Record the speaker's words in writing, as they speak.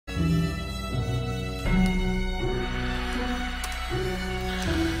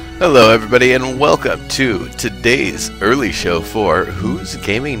Hello everybody and welcome to today's early show for Who's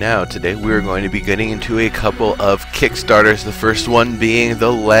Gaming Now. Today we're going to be getting into a couple of Kickstarters, the first one being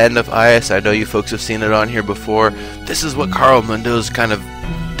the Land of Eyas. I know you folks have seen it on here before. This is what Carl Mundo's kind of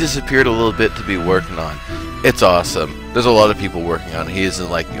disappeared a little bit to be working on. It's awesome. There's a lot of people working on it. He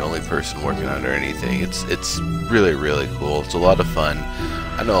isn't like the only person working on it or anything. It's really cool. It's a lot of fun.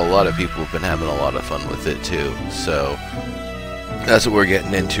 I know a lot of people have been having a lot of fun with it too. So that's what we're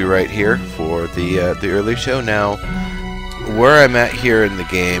getting into right here for the early show. Now, where I'm at here in the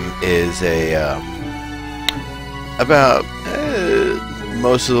game is about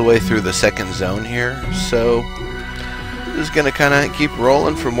most of the way through the second zone here. So I'm just gonna kind of keep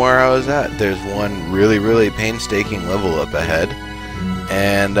rolling from where I was at. There's one really painstaking level up ahead,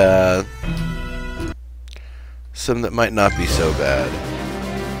 and some that might not be so bad.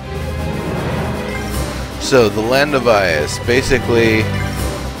 So, the Land of Eyas, basically,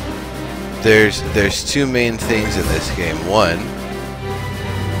 there's two main things in this game. One,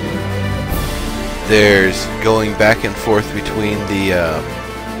 there's going back and forth between the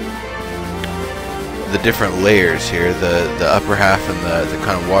different layers here, the upper half and the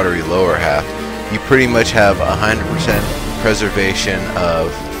kind of watery lower half. You pretty much have 100% preservation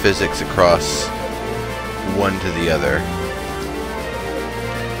of physics across one to the other.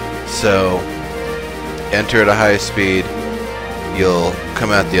 So, enter at a high speed, you'll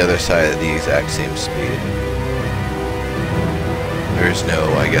come out the other side at the exact same speed. There's no,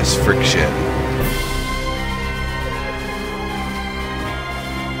 I guess, friction.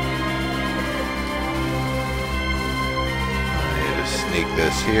 You just sneak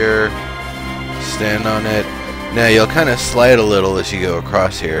this here, stand on it. Now you'll kind of slide a little as you go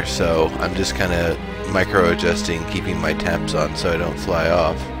across here, so I'm just kind of micro-adjusting, keeping my temps on so I don't fly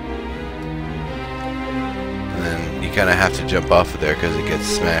off. And you kind of have to jump off of there because it gets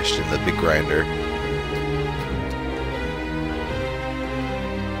smashed in the big grinder.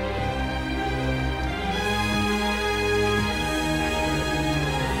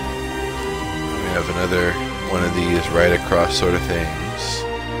 We have another one of these right across sort of things.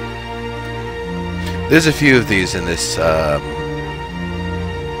 There's a few of these in this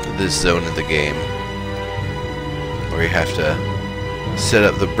this zone of the game where you have to set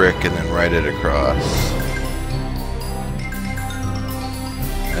up the brick and then ride it across.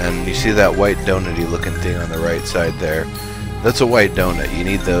 And you see that white donut-y looking thing on the right side there? That's a white donut. You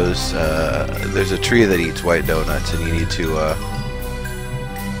need those. There's a tree that eats white donuts, and you need to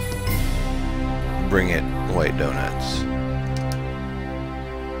bring it white donuts.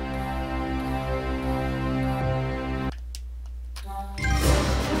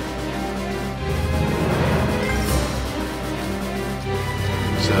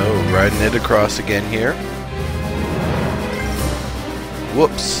 So, riding it across again here.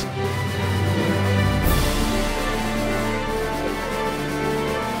 Whoops.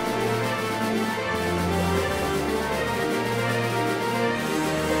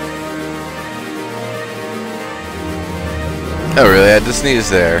 Oh, really? I had to sneeze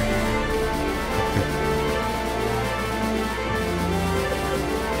there.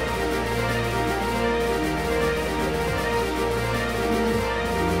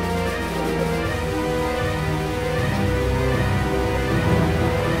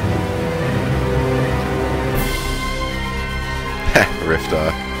 Rift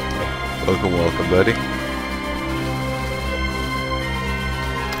off. Welcome, buddy.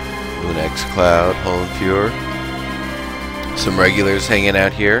 Lunex Cloud, Holland Pure. Some regulars hanging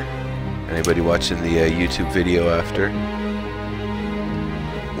out here. Anybody watching the YouTube video after?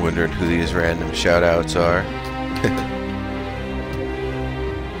 Wondering who these random shoutouts are?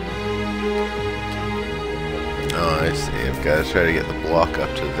 Oh, I see. I've got to try to get the block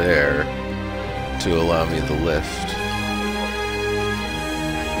up to there to allow me the lift.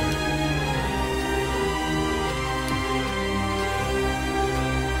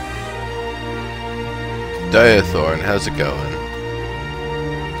 Diathorn, how's it going?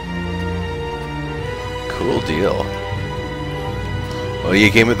 Cool deal. Well,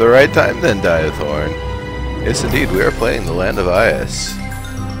 you came at the right time then, Diathorn. Yes, indeed, we are playing the Land of Eyas.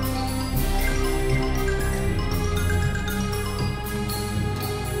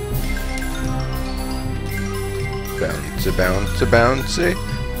 Bouncy, bouncy, bouncy.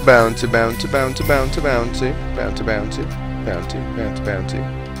 Bouncy, bouncy, bouncy, bouncy, bouncy. Bouncy, bouncy, bouncy, bouncy,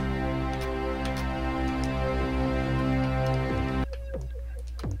 bouncy.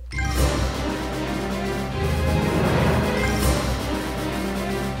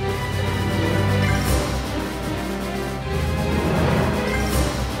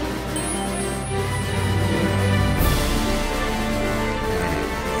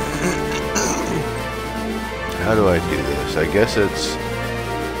 How do I do this? I guess it's...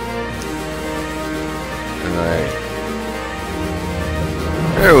 Alright.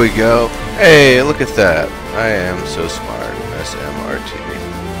 There we go. Hey, look at that. I am so smart. SMRT.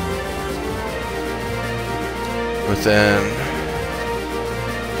 But then...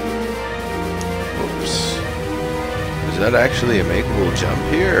 Oops. Is that actually a makeable jump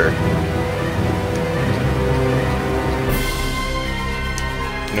here?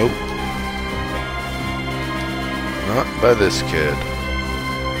 Nope. Not by this kid.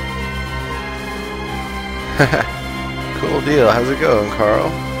 Cool deal. How's it going,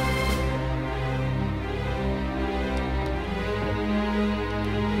 Carl?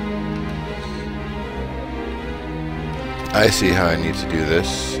 I see how I need to do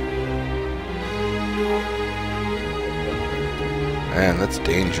this. Man, that's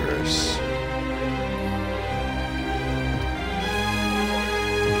dangerous.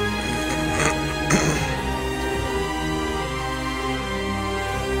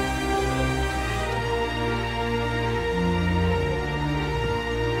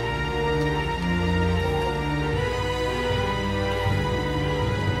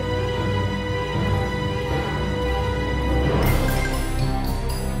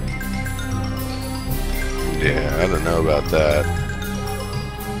 Yeah, I don't know about that.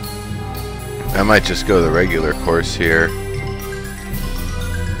 I might just go the regular course here.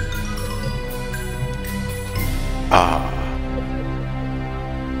 Ah.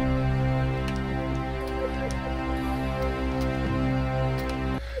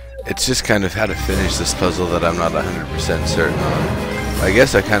 It's just kind of how to finish this puzzle that I'm not 100% certain on. I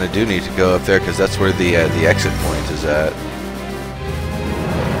guess I kind of do need to go up there because that's where the exit point is at.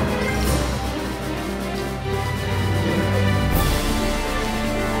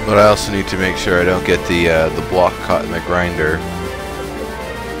 But I also need to make sure I don't get the block caught in the grinder.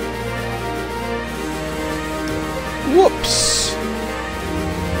 Whoops!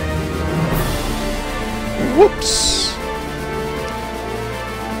 Whoops!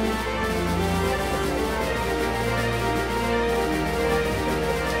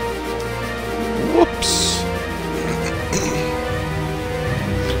 Whoops!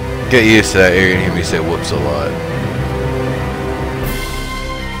 Get used to that. You're gonna hear me say whoops a lot.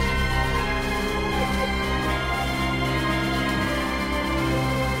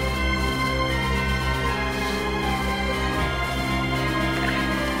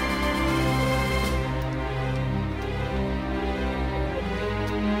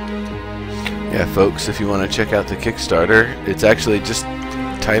 Yeah, folks, if you want to check out the Kickstarter, it's actually just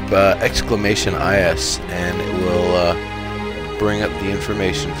type exclamation Eyas and it will bring up the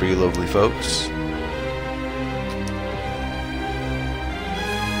information for you lovely folks.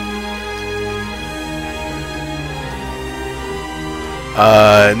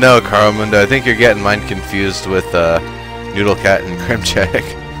 No, Carlmundo, I think you're getting mine confused with Noodle Cat and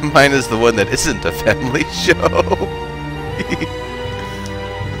Kremchek. Mine is the one that isn't a family show.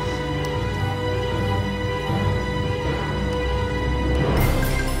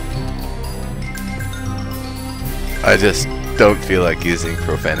 I just don't feel like using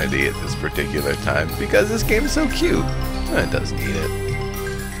profanity at this particular time because this game is so cute. It doesn't need it.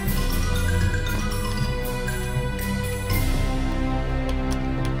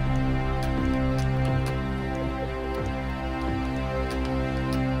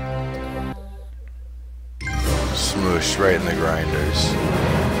 Smoosh right in the grinders.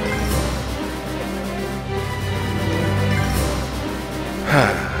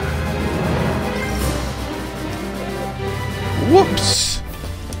 Whoops!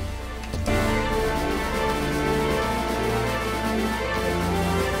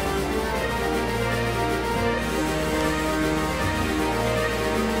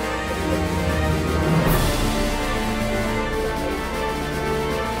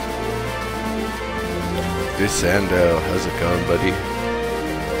 Sando, how's it going, buddy?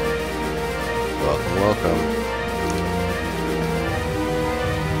 Welcome, welcome.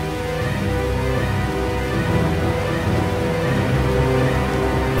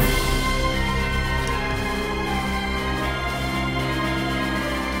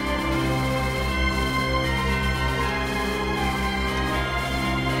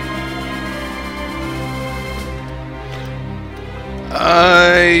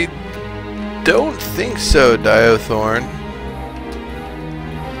 I don't think so, Diothorn.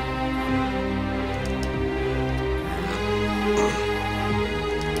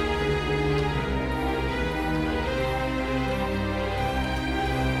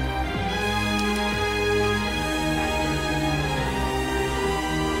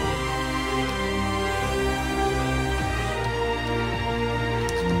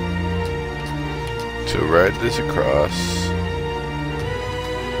 So ride this across.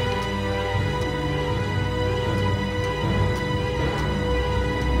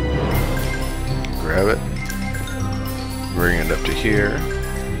 Grab it. Bring it up to here.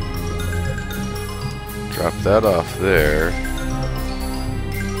 Drop that off there.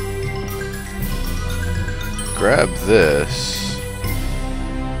 Grab this.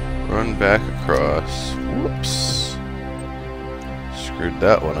 Run back across. Whoops. Screwed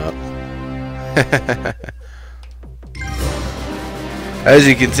that one up. As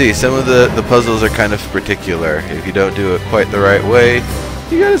you can see, some of the puzzles are kind of particular. If you don't do it quite the right way,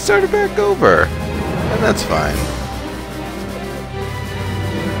 you gotta start it back over. And that's fine.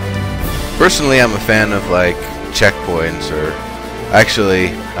 Personally, I'm a fan of like checkpoints, or actually,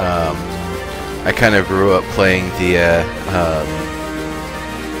 I kind of grew up playing the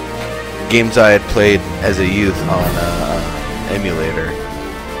games I had played as a youth on emulator,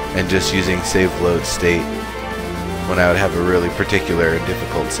 and just using save load state when I would have a really particular and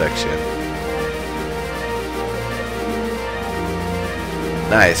difficult section.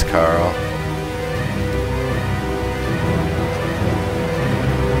 Nice, Carl.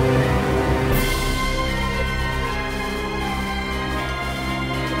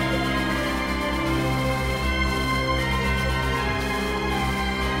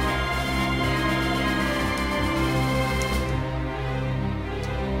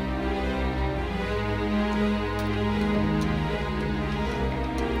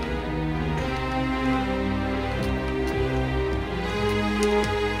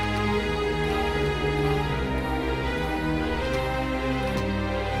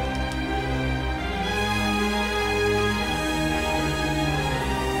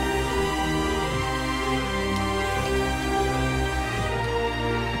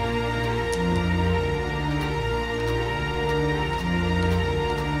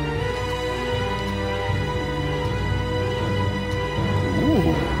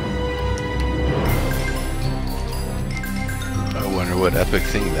 What epic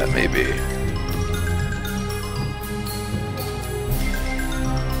thing that may be.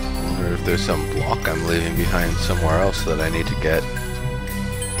 I wonder if there's some block I'm leaving behind somewhere else that I need to get.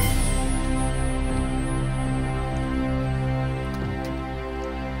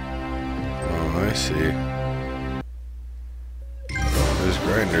 Oh, I see. There's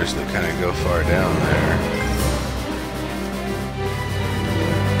grinders that kind of go far down there.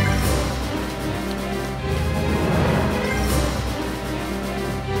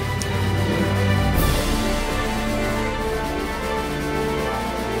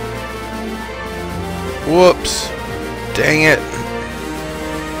 Whoops. Dang it.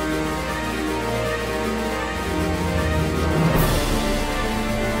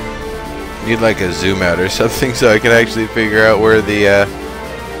 Need like a zoom out or something so I can actually figure out where the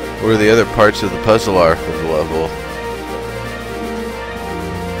other parts of the puzzle are for the level.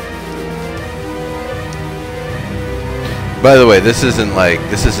 By the way, this isn't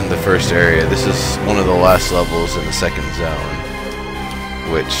the first area. This is one of the last levels in the second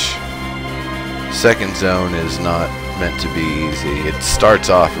zone, which second zone is not meant to be easy. It starts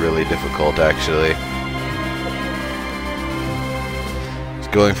off really difficult, actually.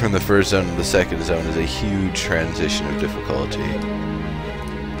 Going from the first zone to the second zone is a huge transition of difficulty.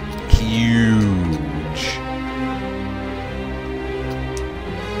 Huge.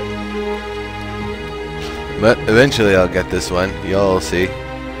 But eventually I'll get this one. Y'all see.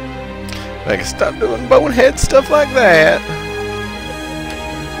 I can stop doing bonehead stuff like that.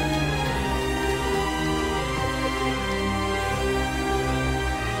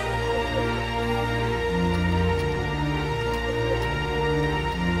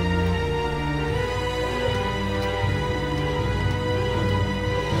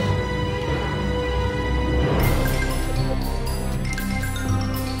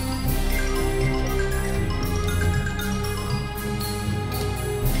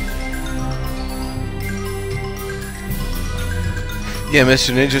 Yeah,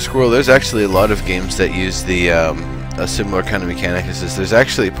 Mr. Ninja Squirrel, there's actually a lot of games that use the a similar kind of mechanic as this. There's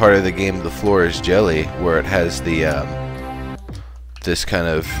actually part of the game, The Floor is Jelly, where it has the this kind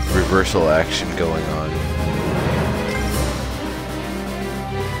of reversal action going on.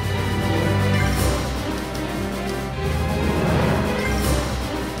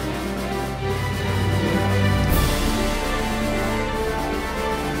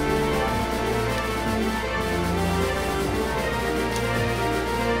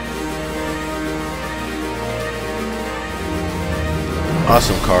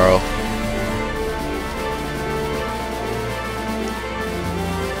 Awesome, Carl.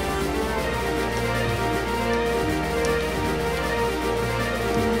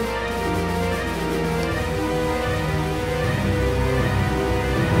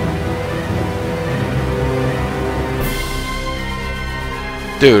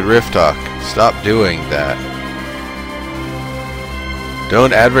 Dude, Rift Talk, stop doing that.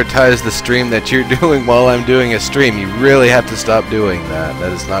 Don't advertise the stream that you're doing while I'm doing a stream. You really have to stop doing that.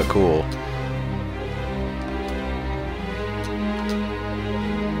 That is not cool.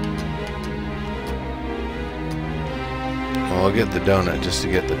 Well, I'll get the donut just to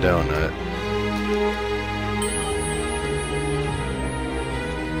get the donut.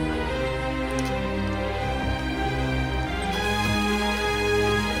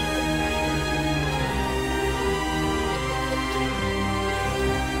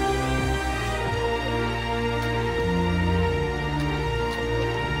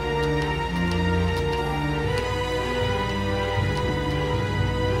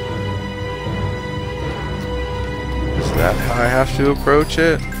 Is that how I have to approach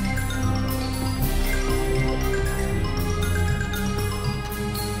it?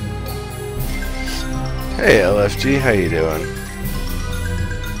 Hey LFG, how you doing?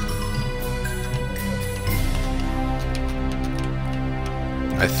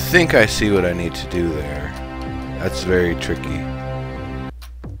 I think I see what I need to do there. That's very tricky. So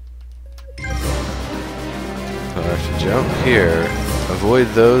I have to jump here, avoid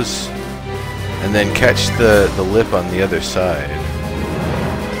those, and then catch the lip on the other side.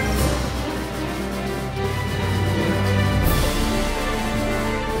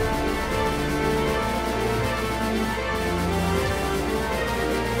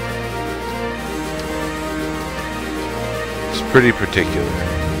 It's pretty particular.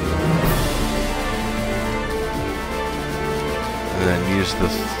 And then use the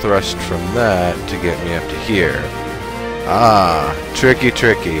thrust from that to get me up to here. Ah, tricky,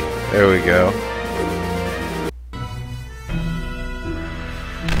 tricky. There we go.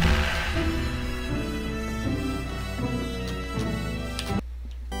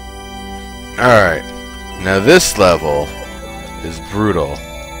 Alright, now this level is brutal.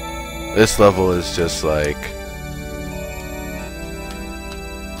 This level is just like...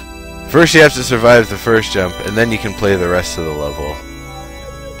 First you have to survive the first jump, and then you can play the rest of the level.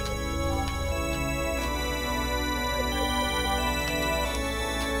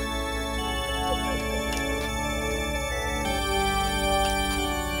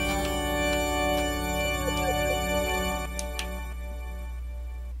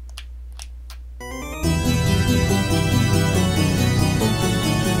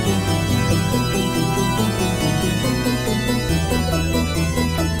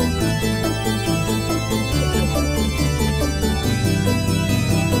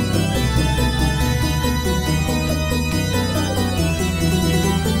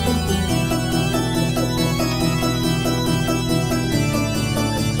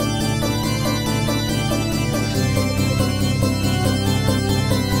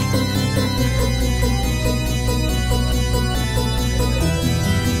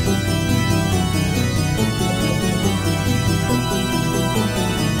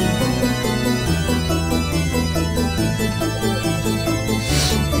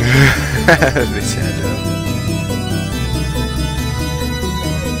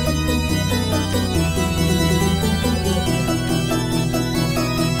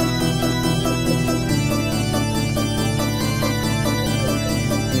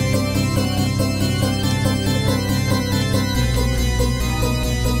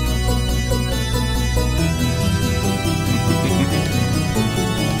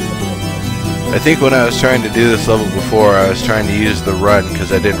 I think when I was trying to do this level before, I was trying to use the run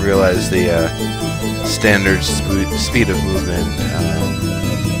because I didn't realize the standard speed of movement.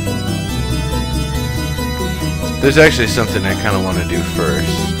 There's actually something I kind of want to do first.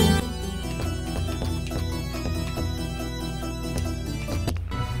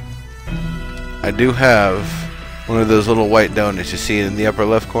 I do have one of those little white donuts you see in the upper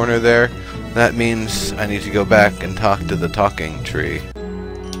left corner there. That means I need to go back and talk to the talking tree.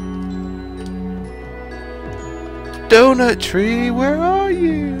 Donut tree, where are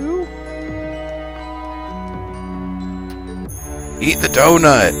you? Eat the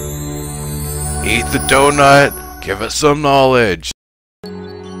donut. Eat the donut. Give it some knowledge.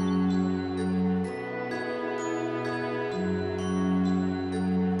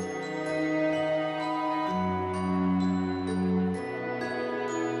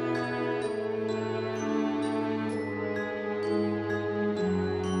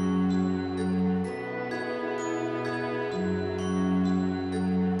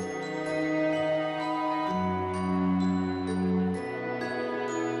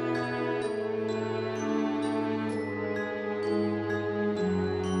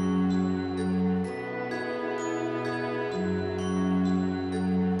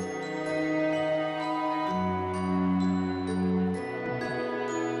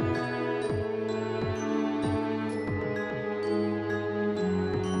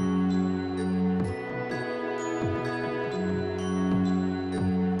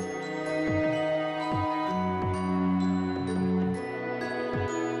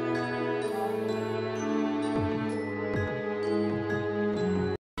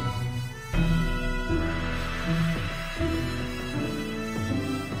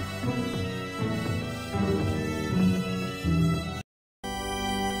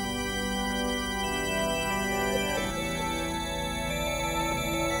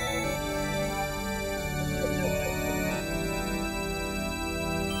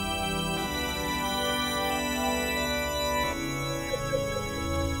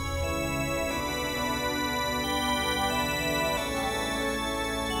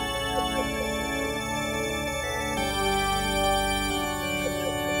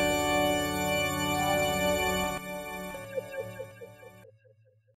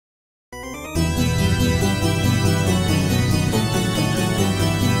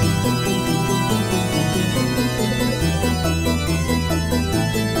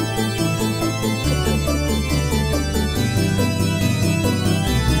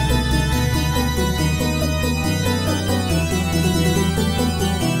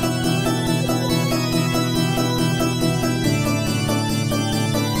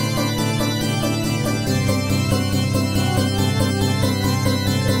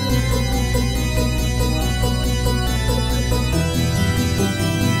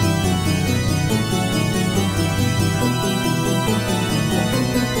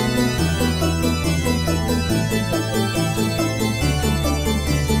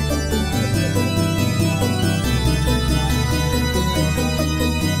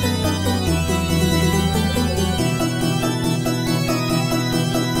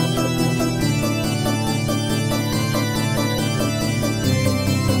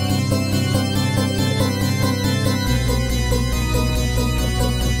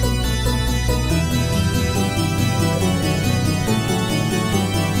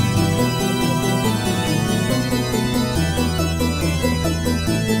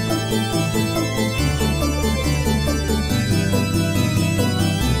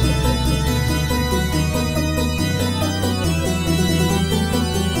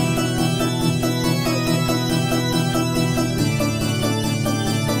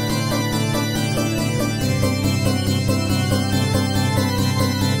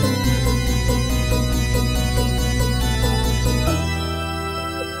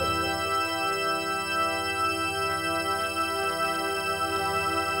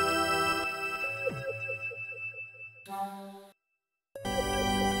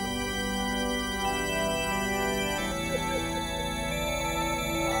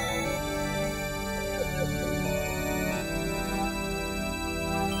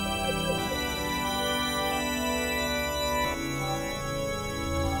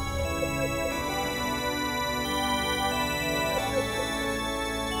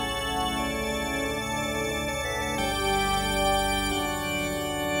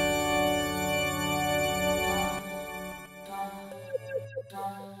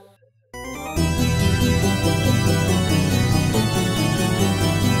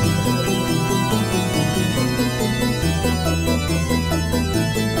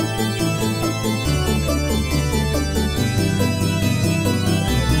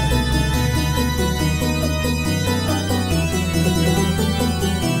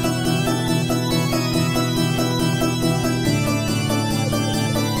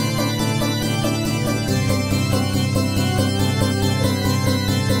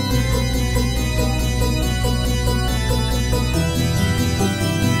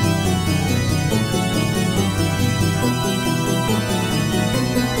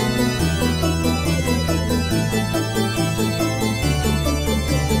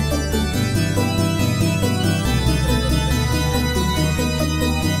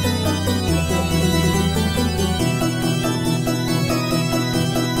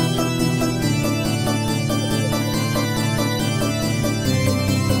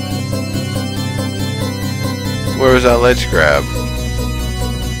 was that ledge grab?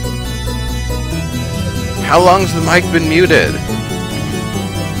 How long's the mic been muted?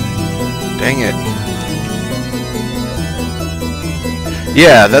 Dang it.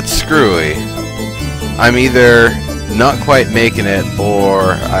 Yeah, that's screwy. I'm either not quite making it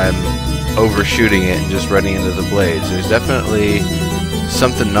or I'm overshooting it and just running into the blades. There's definitely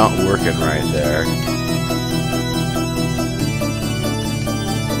something not working right there.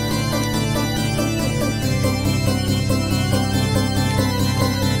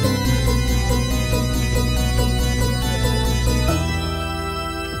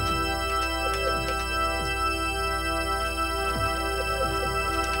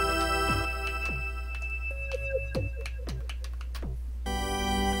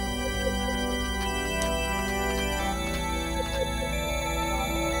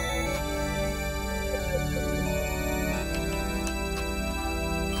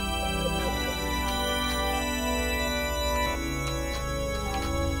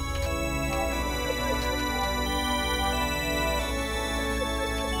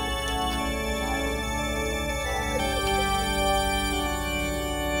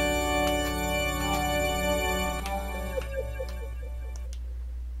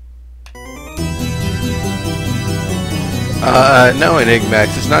 No,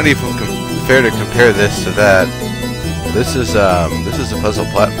 Enigmax, it's not even fair to compare this to that. This is a puzzle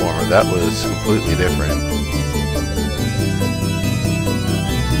platformer. That was completely different.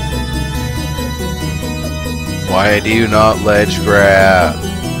 Why do you not ledge grab?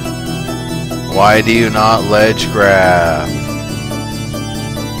 Why do you not ledge grab?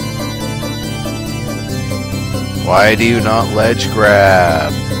 Why do you not ledge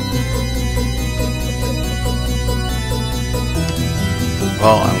grab?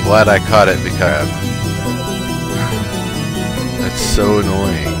 Well, I'm glad I caught it because that's so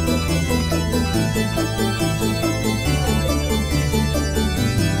annoying.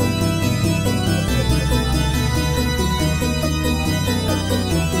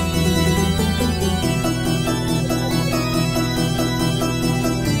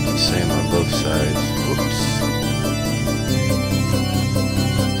 Same on both sides. Whoops.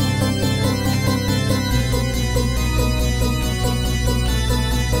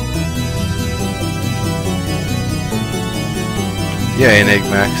 Yeah,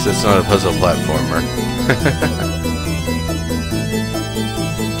 Enigmax, that's not a puzzle platformer.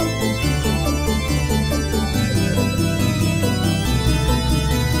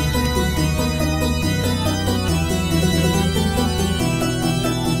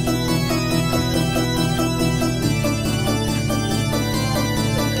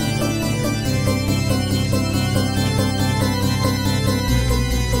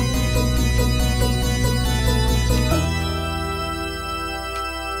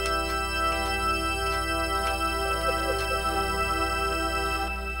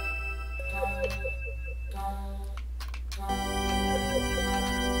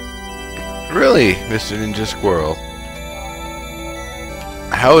 Really, Mr. Ninja Squirrel?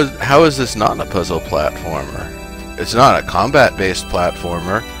 How is this not a puzzle platformer? It's not a combat-based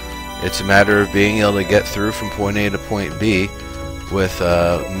platformer. It's a matter of being able to get through from point A to point B with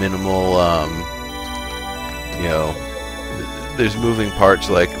minimal, you know, there's moving parts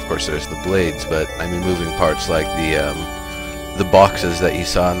like, of course there's the blades, but I mean moving parts like the boxes that you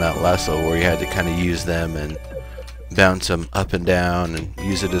saw in that lasso where you had to kind of use them and bounce them up and down and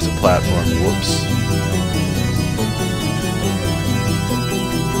use it as a platform. Whoops.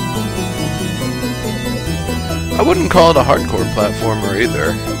 I wouldn't call it a hardcore platformer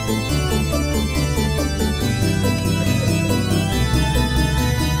either.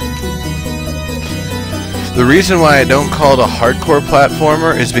 The reason why I don't call it a hardcore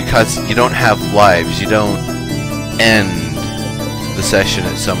platformer is because you don't have lives. You don't end the session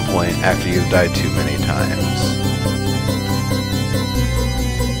at some point after you've died too many times.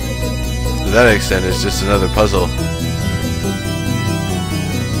 To that extent, it's just another puzzle.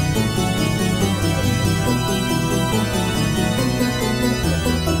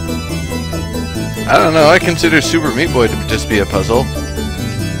 I don't know, I consider Super Meat Boy to just be a puzzle.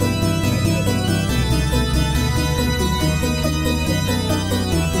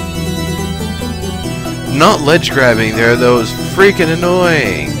 Not ledge grabbing there, though, is freaking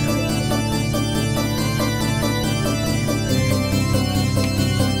annoying.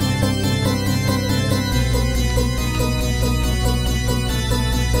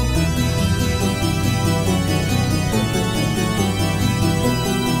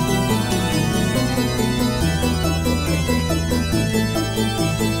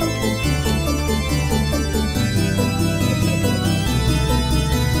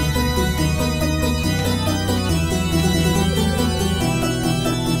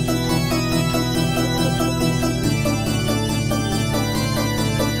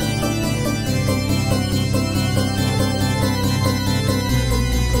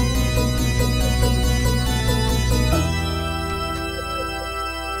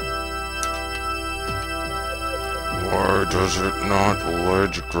 not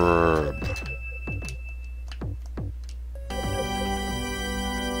ledge grab.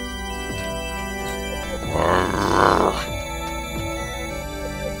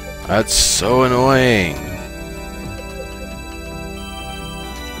 That's so annoying.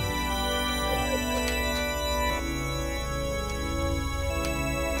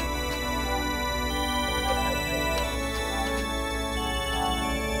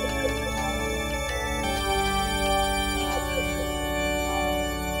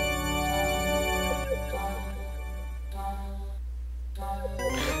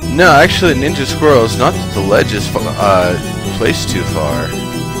 No, actually, Ninja Squirrel, it's not that the ledge is placed too far.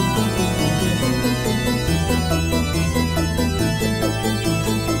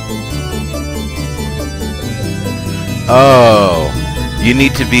 Oh, you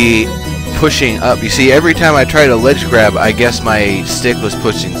need to be pushing up. You see, every time I tried a ledge grab, I guess my stick was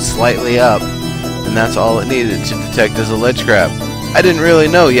pushing slightly up, and that's all it needed to detect as a ledge grab. I didn't really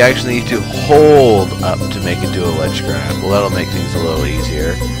know you actually need to hold up to make it do a ledge grab. Well, that'll make things a little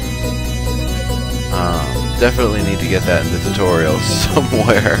easier. Definitely need to get that in the tutorial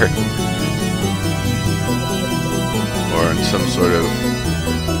somewhere. Or in some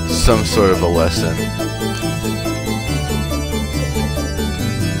sort of a lesson.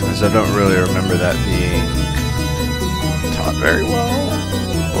 Because I don't really remember that being taught very well.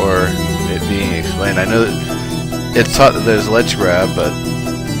 Or it being explained. I know that it's taught that there's ledge grab, but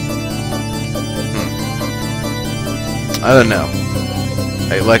I don't know.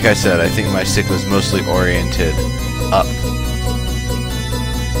 Like I said, I think my stick was mostly oriented up.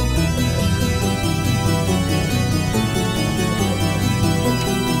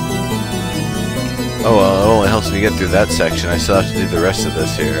 Oh well, it only helps me get through that section. I still have to do the rest of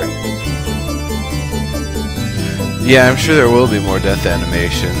this here. Yeah, I'm sure there will be more death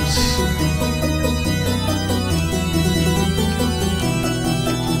animations.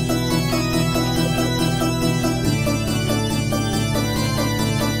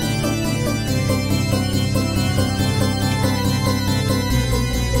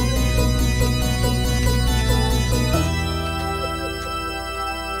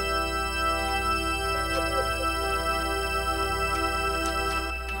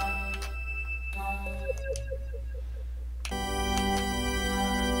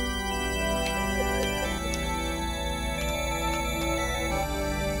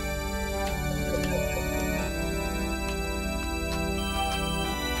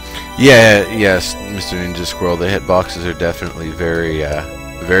 Yeah, yes, Mr. Ninja Squirrel, the hitboxes are definitely very,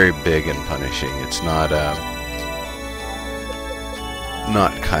 very big and punishing. It's not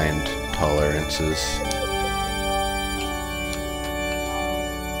kind tolerances.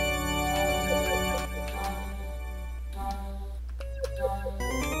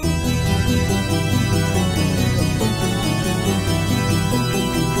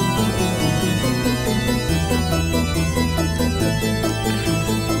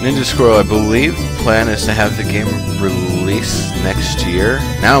 Ninja Squirrel, I believe the plan is to have the game release next year.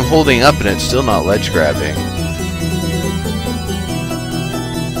 Now I'm holding up and it's still not ledge grabbing.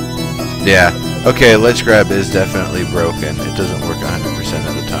 Yeah, okay, ledge grab is definitely broken. It doesn't work 100%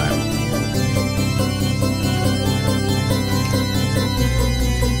 of the time.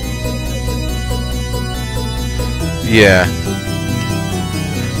 Yeah.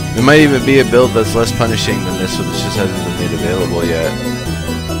 There might even be a build that's less punishing than this one that just hasn't been made available yet.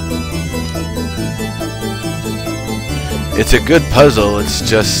 It's a good puzzle, it's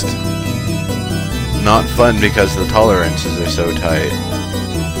just not fun because the tolerances are so tight.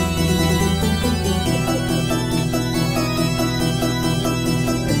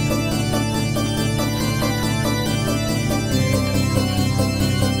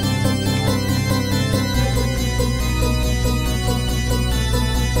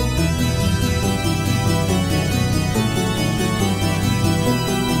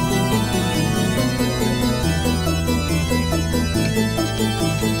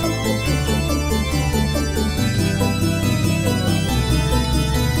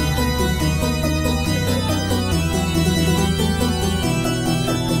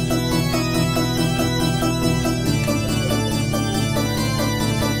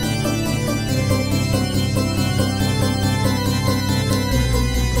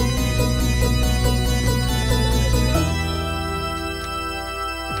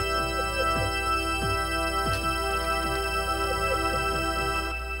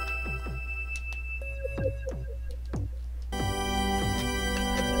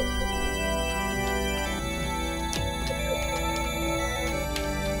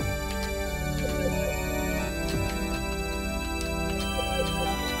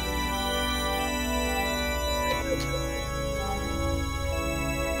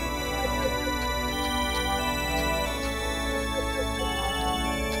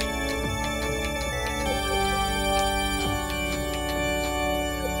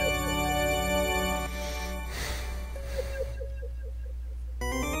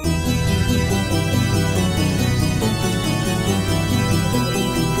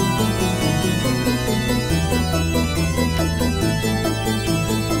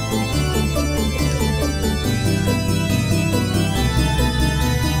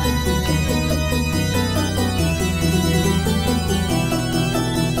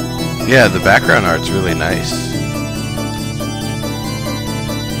 Yeah, the background art's really nice.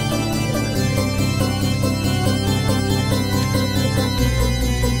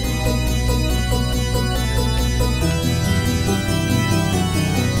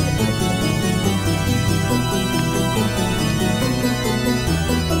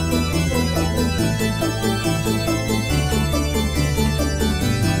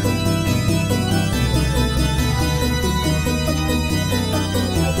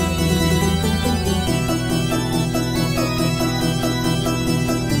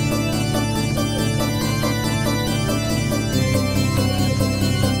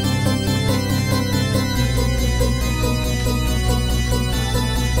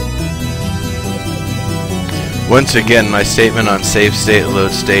 Once again, my statement on save state,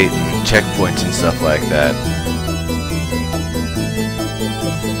 load state, and checkpoints and stuff like that.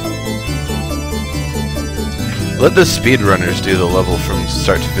 Let the speedrunners do the level from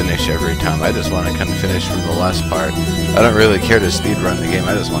start to finish every time. I just want to kind of finish from the last part. I don't really care to speedrun the game,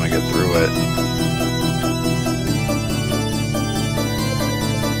 I just want to get through it.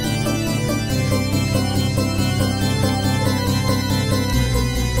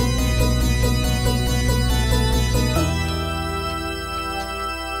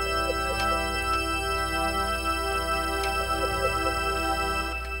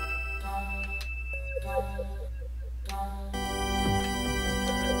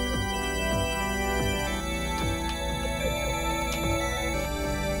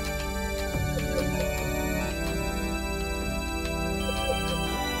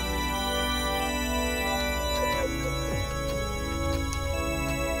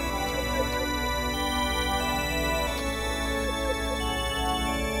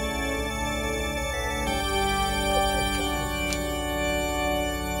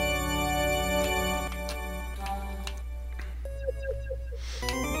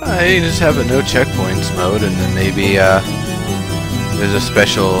 You just have a no checkpoints mode, and then maybe there's a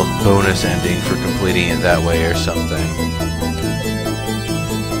special bonus ending for completing it that way or something.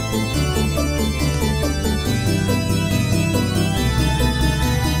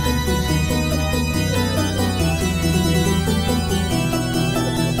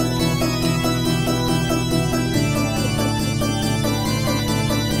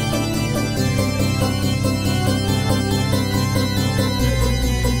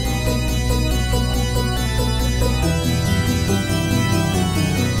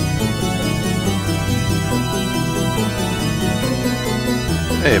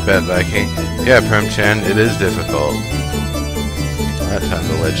 Hey, Bad Viking. Yeah, Prem-chan, it is difficult. That time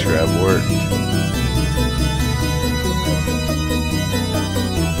the ledge grab worked.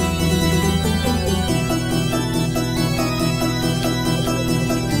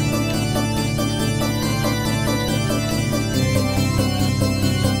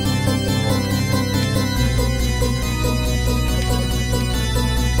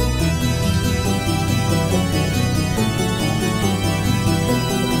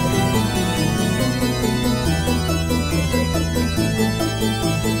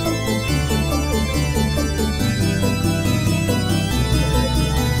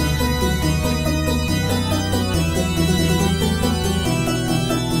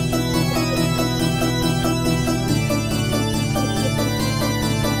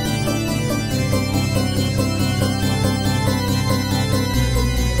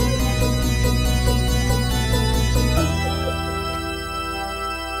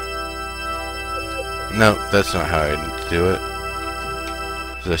 No, that's not how I need to do it.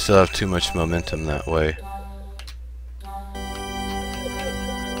 Because I still have too much momentum that way.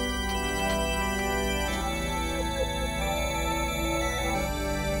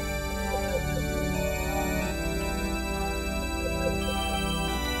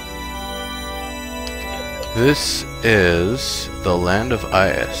 This is the land of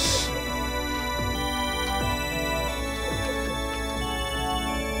Eyas.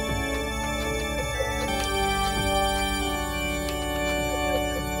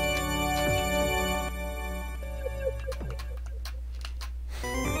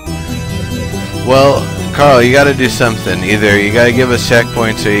 Well, Carl, you gotta do something. Either you gotta give us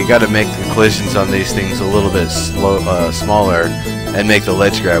checkpoints, or you gotta make the collisions on these things a little bit smaller, and make the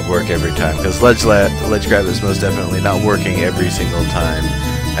ledge grab work every time. Because ledge grab is most definitely not working every single time,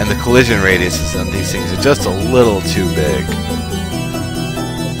 and the collision radiuses on these things are just a little too big.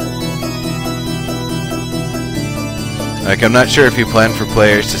 Like, I'm not sure if you plan for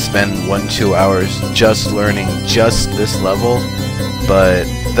players to spend 1-2 hours just learning just this level, but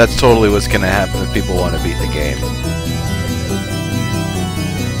that's totally what's going to happen if people want to beat the game.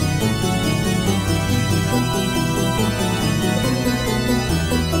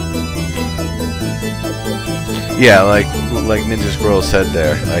 Yeah, like Ninja Squirrel said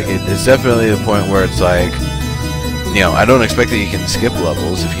there, like it's definitely the point where it's like, you know, I don't expect that you can skip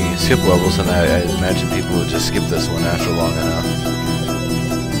levels. If you can skip levels, then I imagine people would just skip this one after long enough.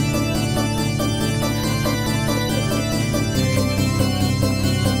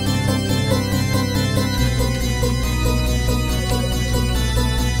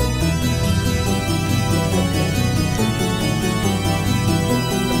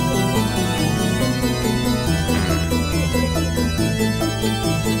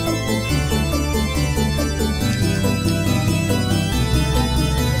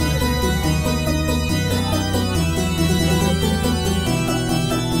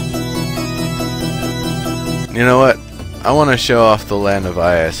 You know what? I want to show off the land of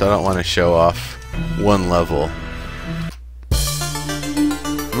Eyas. I don't want to show off one level.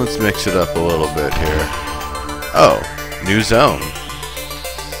 Let's mix it up a little bit here. Oh, new zone.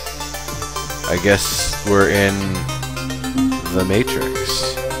 I guess we're in the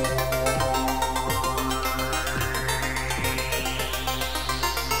Matrix.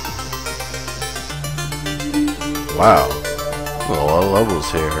 Wow. A lot of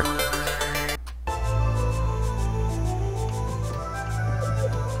levels here.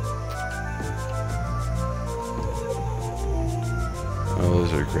 Oh,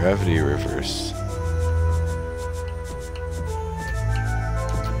 those are gravity rivers.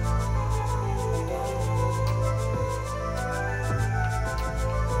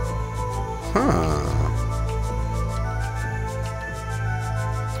 Huh.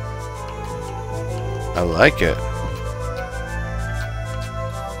 I like it.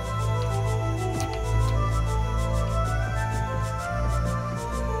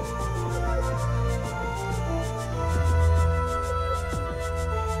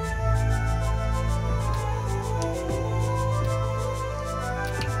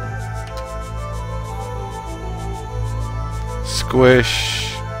 Squish.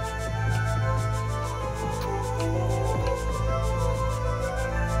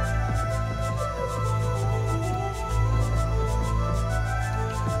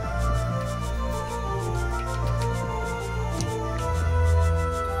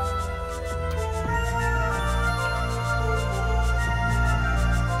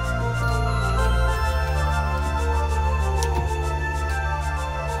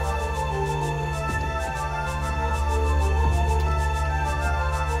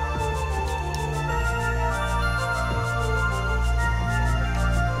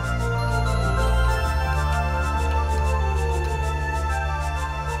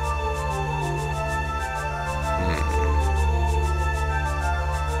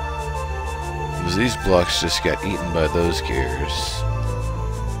 These blocks just got eaten by those gears.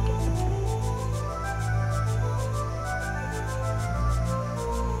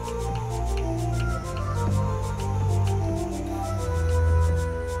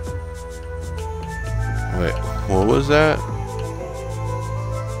 Wait, what was that?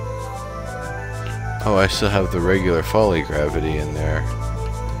 Oh, I still have the regular folly gravity in there.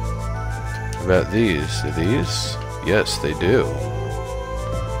 What about these? Do these? Yes, they do.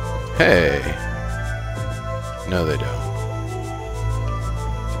 Hey! No, they don't.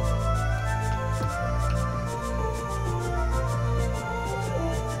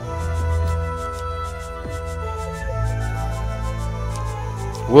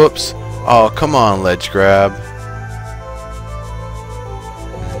 Whoops. Oh, come on, ledge grab.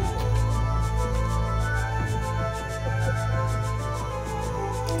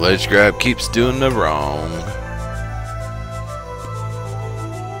 Ledge grab keeps doing the wrong.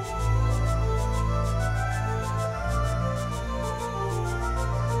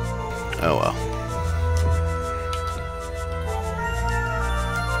 Oh well.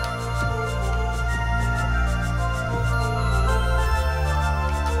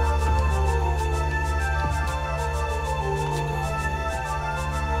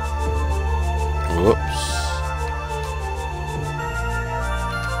 Whoops.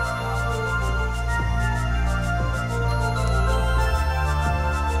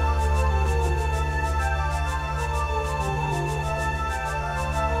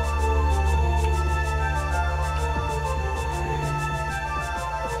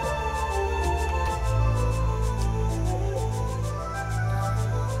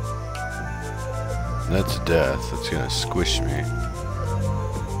 That's death. That's gonna squish me.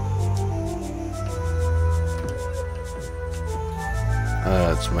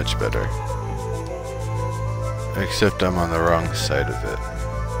 That's much better. Except I'm on the wrong side of it.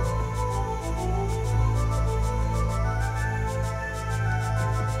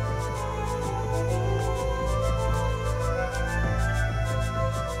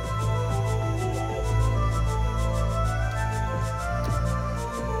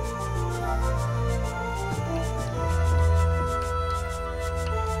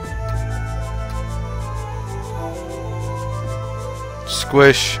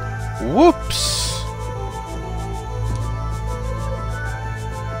 squish. Whoops!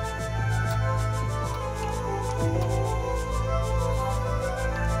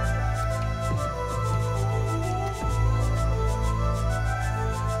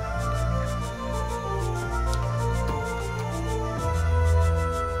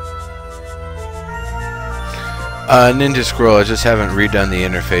 Ninja Scroll, I just haven't redone the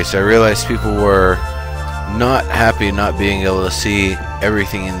interface. I realized people were not happy not being able to see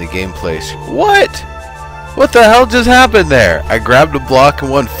everything in the gameplay. What? What the hell just happened there? I grabbed a block and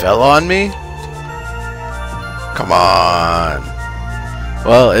one fell on me? Come on.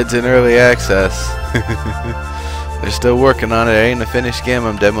 Well, it's in early access. They're still working on it. It ain't a finished game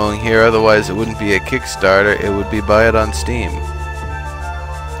I'm demoing here. Otherwise, it wouldn't be a Kickstarter. It would be buy it on Steam.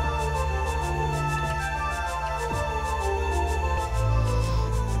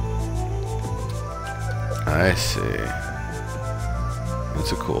 I see.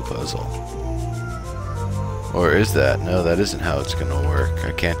 It's a cool puzzle. Or is that? No, that isn't how it's gonna work.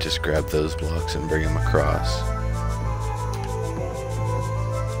 I can't just grab those blocks and bring them across.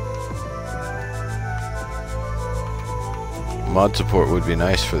 Mod support would be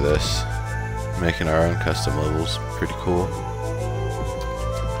nice for this. Making our own custom levels, pretty cool.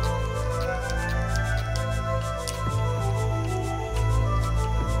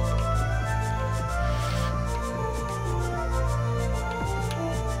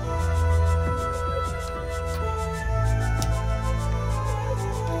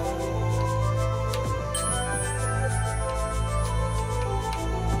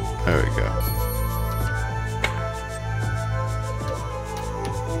 There we go.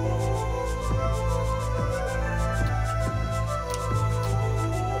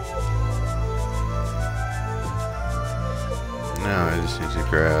 Now I just need to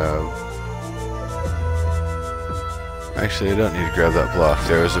grab... Actually, I don't need to grab that block.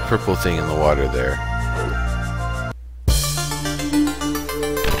 There was a purple thing in the water there.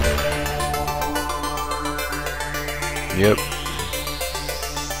 Yep.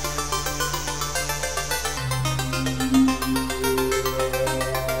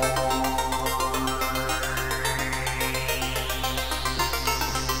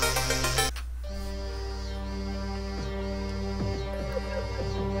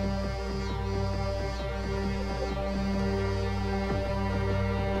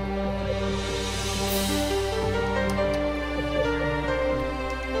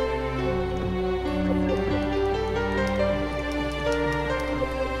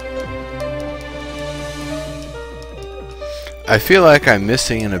 I feel like I'm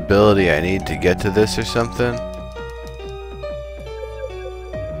missing an ability I need to get to this or something.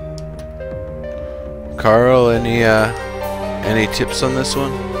 Carl, any tips on this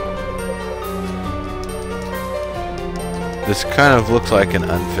one? This kind of looks like an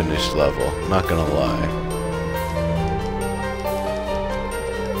unfinished level, not gonna lie.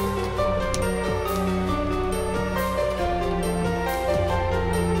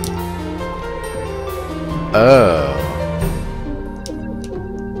 Oh.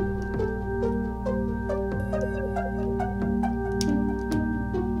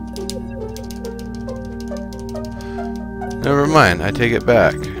 Never mind, I take it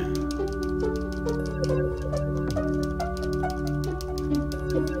back.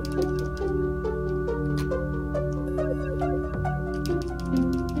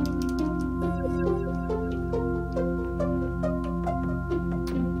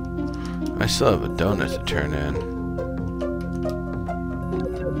 I still have a donut to turn in.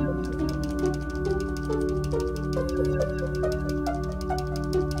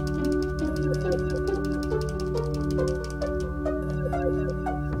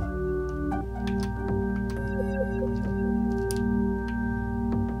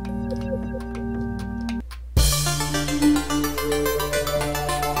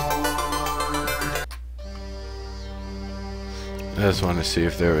 I just want to see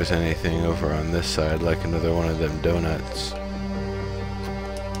if there was anything over on this side, like another one of them donuts.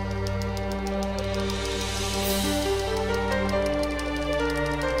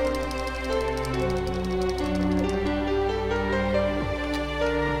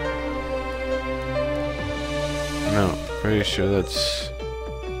 No, pretty sure that's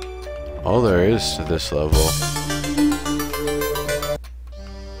all there is to this level.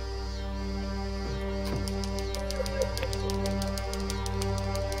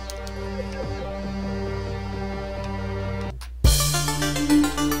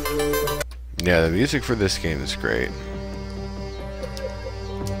 Yeah, the music for this game is great.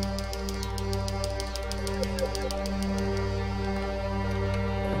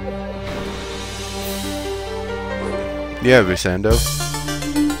 Yeah, Visando.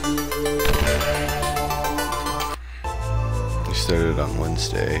 started on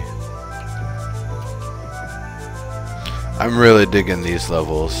Wednesday. I'm really digging these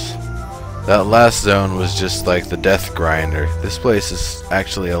levels. That last zone was just like the death grinder. This place is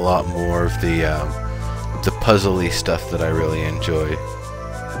actually a lot more of the puzzly stuff that I really enjoy.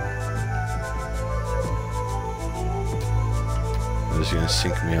 Is it gonna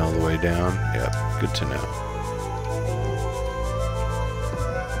sink me all the way down? Yep, good to know.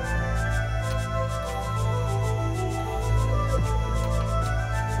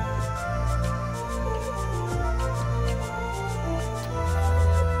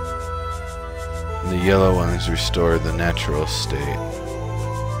 The yellow ones restore the natural state.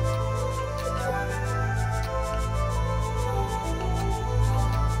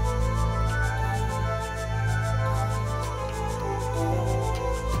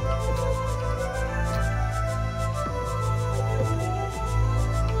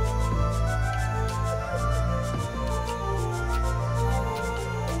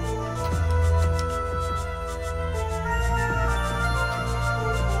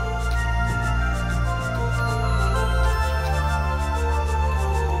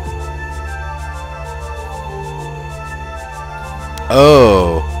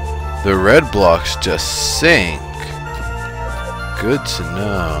 Oh, the red blocks just sink. Good to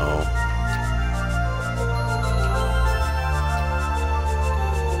know.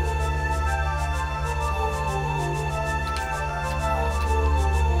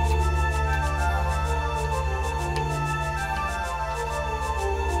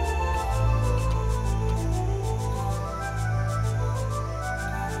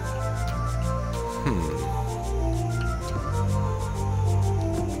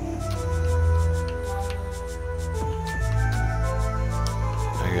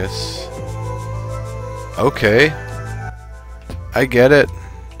 Okay, I get it.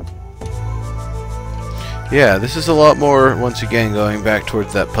 Yeah, this is a lot more, once again, going back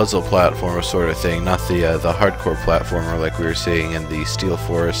towards that puzzle platformer sort of thing, not the hardcore platformer like we were seeing in the Steel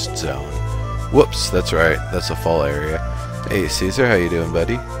Forest zone. Whoops, that's right, that's a fall area. Hey Caesar, how you doing,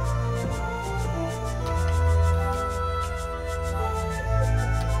 buddy?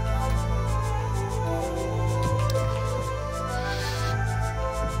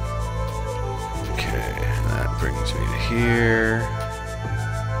 Brings me to here.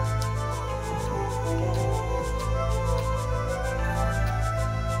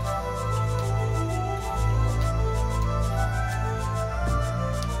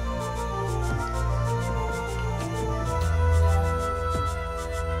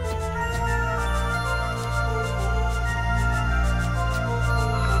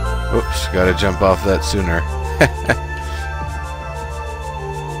 Oops, gotta jump off that sooner.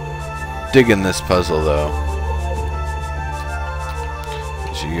 Digging this puzzle though.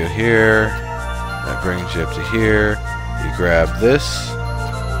 You go here, that brings you up to here, you grab this,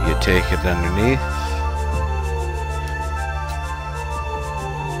 you take it underneath,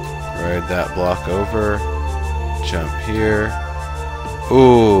 ride that block over, jump here,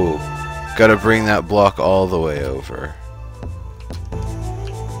 ooh, gotta bring that block all the way over.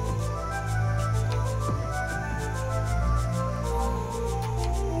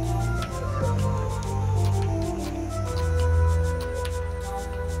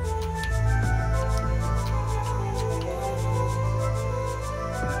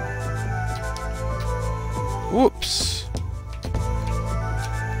 Whoops.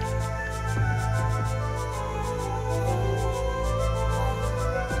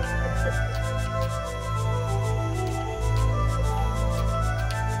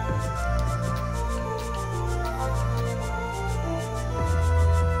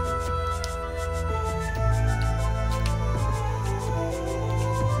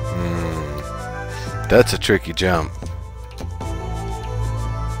 That's a tricky jump.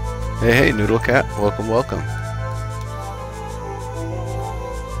 Hey, Noodle Cat. Welcome, welcome.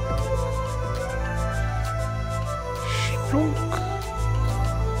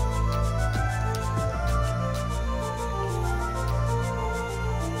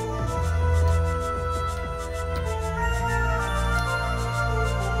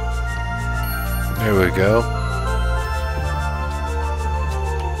 There we go.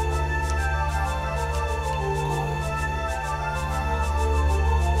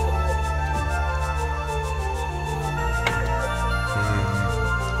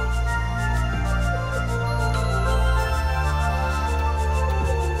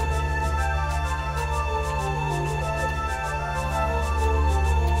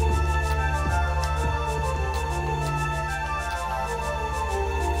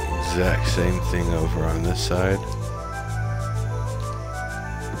 Exact same thing over on this side.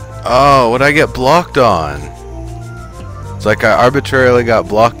 Oh, what'd I get blocked on? It's like I arbitrarily got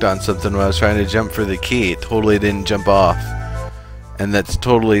blocked on something when I was trying to jump for the key. It totally didn't jump off. And that's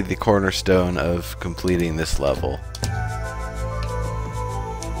totally the cornerstone of completing this level.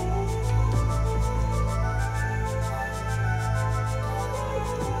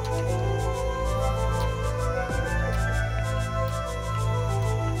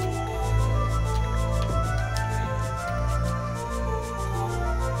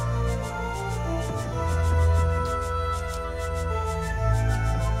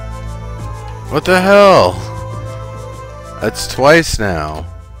 What the hell? That's twice now.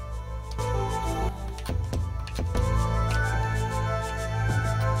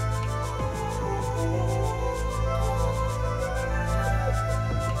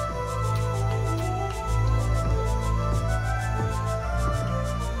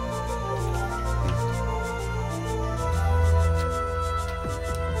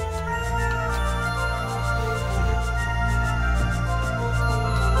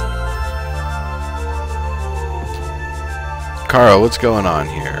 Carl, what's going on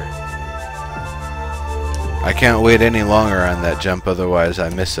here? I can't wait any longer on that jump, otherwise I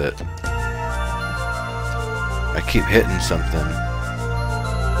miss it. I keep hitting something.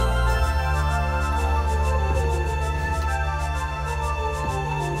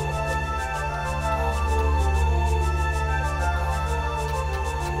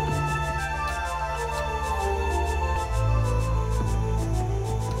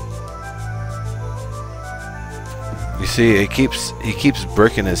 You see, he keeps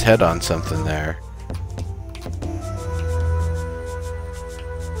bricking his head on something there.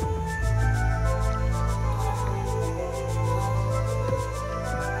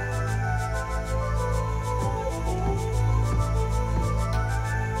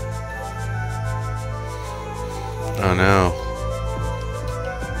 Oh no.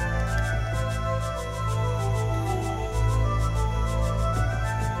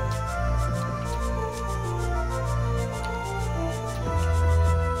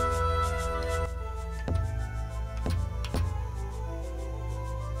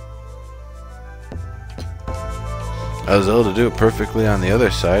 I was able to do it perfectly on the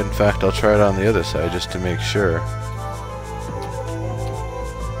other side. In fact, I'll try it on the other side just to make sure.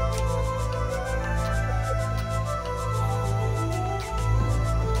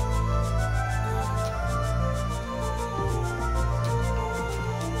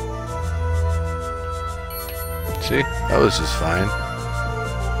 See? That was just fine.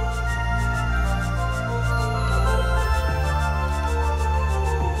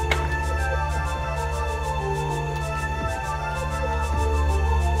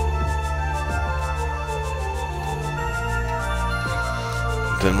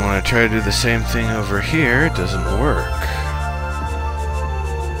 Then when I try to do the same thing over here, it doesn't work.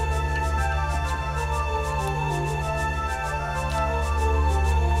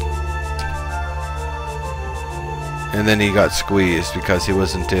 And then he got squeezed because he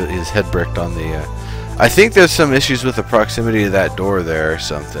wasn't his head bricked on the... I think there's some issues with the proximity of that door there or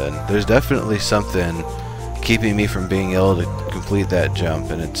something. There's definitely something keeping me from being able to complete that jump,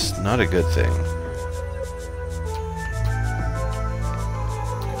 and it's not a good thing.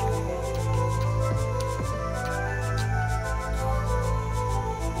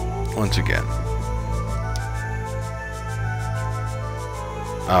 Once again.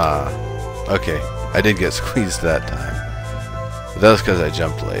 Okay. I did get squeezed that time. But that was because I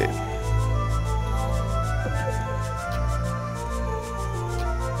jumped late.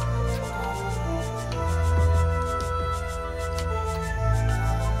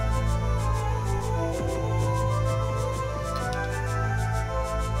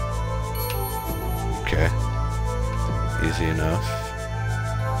 Okay. Easy enough.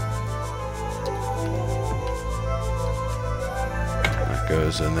 That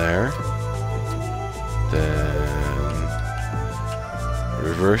goes in there. Then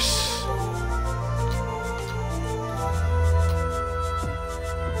reverse.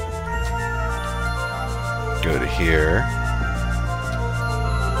 Go to here.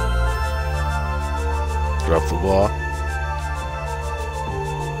 Drop the block.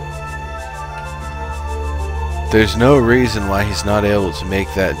 There's no reason why he's not able to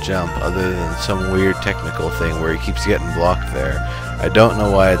make that jump other than some weird technical thing where he keeps getting blocked there. I don't know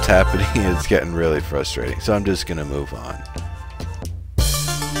why it's happening. It's getting really frustrating. So I'm just going to move on.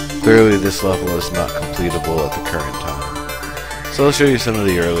 Clearly this level is not completable at the current time. So I'll show you some of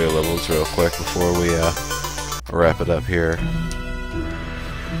the earlier levels real quick before we wrap it up here.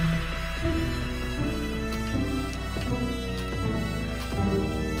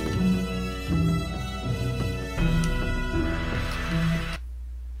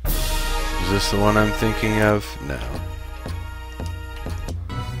 Is this the one I'm thinking of? No.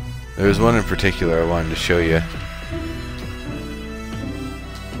 There's one in particular I wanted to show you.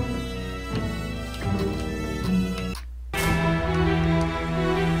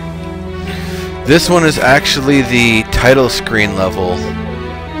 This one is actually the title screen level.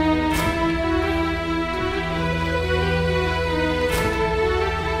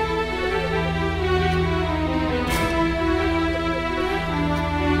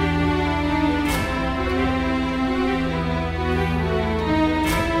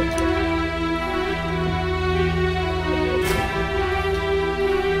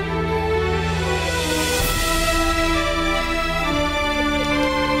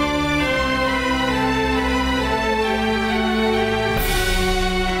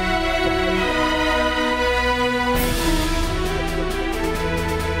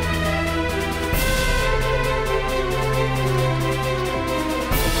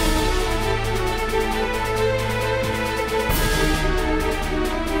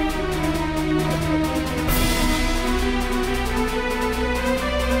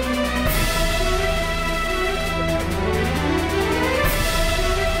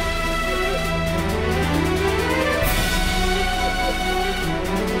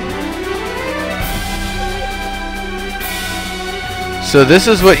 So this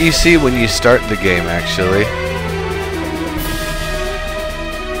is what you see when you start the game, actually.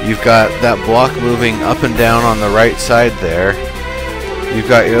 You've got that block moving up and down on the right side there. You've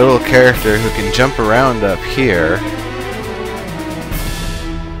got your little character who can jump around up here.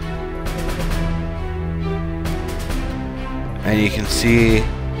 And you can see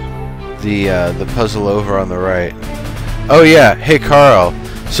the puzzle over on the right. Oh yeah, hey Carl.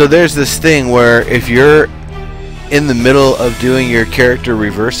 So there's this thing where if you're in the middle of doing your character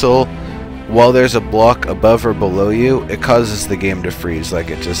reversal while there's a block above or below you, it causes the game to freeze like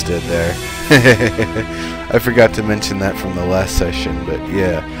it just did there. I forgot to mention that from the last session, but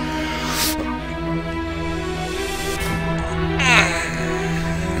yeah.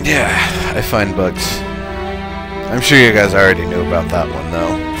 Yeah, I find bugs. I'm sure you guys already knew about that one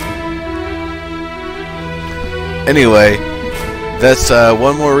though. Anyway, that's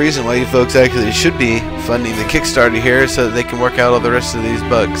one more reason why you folks actually should be funding the Kickstarter here, so that they can work out all the rest of these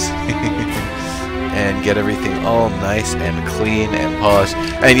bugs and get everything all nice and clean and polished.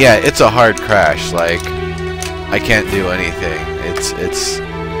 And yeah, it's a hard crash. Like, I can't do anything. It's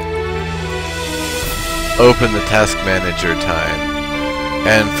open the task manager time,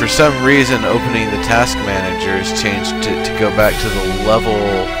 and for some reason opening the task manager is changed to go back to the level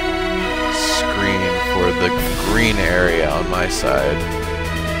screen for the green area on my side.